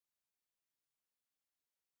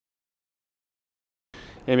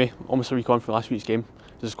Amy, almost a week on from last week's game.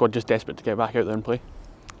 Is the squad just desperate to get back out there and play?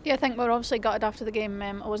 Yeah, I think we're obviously gutted after the game.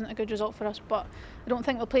 It wasn't a good result for us, but I don't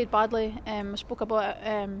think we played badly. I spoke about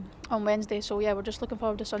it on Wednesday, so yeah, we're just looking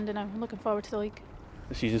forward to Sunday now. I'm looking forward to the league.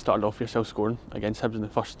 The season started off with yourself scoring against Hibs in the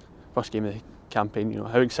first game of the campaign.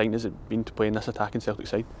 How exciting has it been to play in this attacking Celtic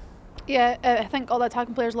side? Yeah, I think all the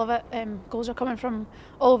attacking players love it. Goals are coming from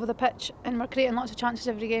all over the pitch, and we're creating lots of chances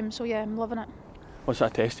every game. So yeah, I'm loving it. What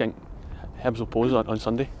sort of test do you think Hibs will pose on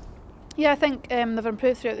Sunday? Yeah, I think they've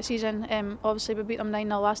improved throughout the season. Obviously, we beat them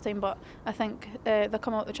 9-0 last time, but I think they're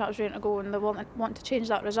coming out the traps ready to go and they want to change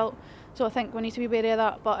that result. So I think we need to be wary of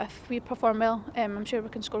that. But if we perform well, I'm sure we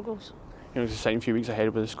can score goals. It's an exciting few weeks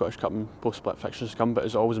ahead with the Scottish Cup and post-split fixtures to come, but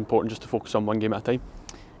it's always important just to focus on one game at a time.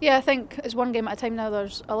 Yeah, I think it's one game at a time now.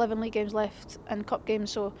 There's 11 league games left and cup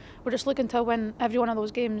games, so we're just looking to win every one of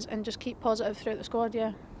those games and just keep positive throughout the squad,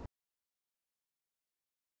 yeah.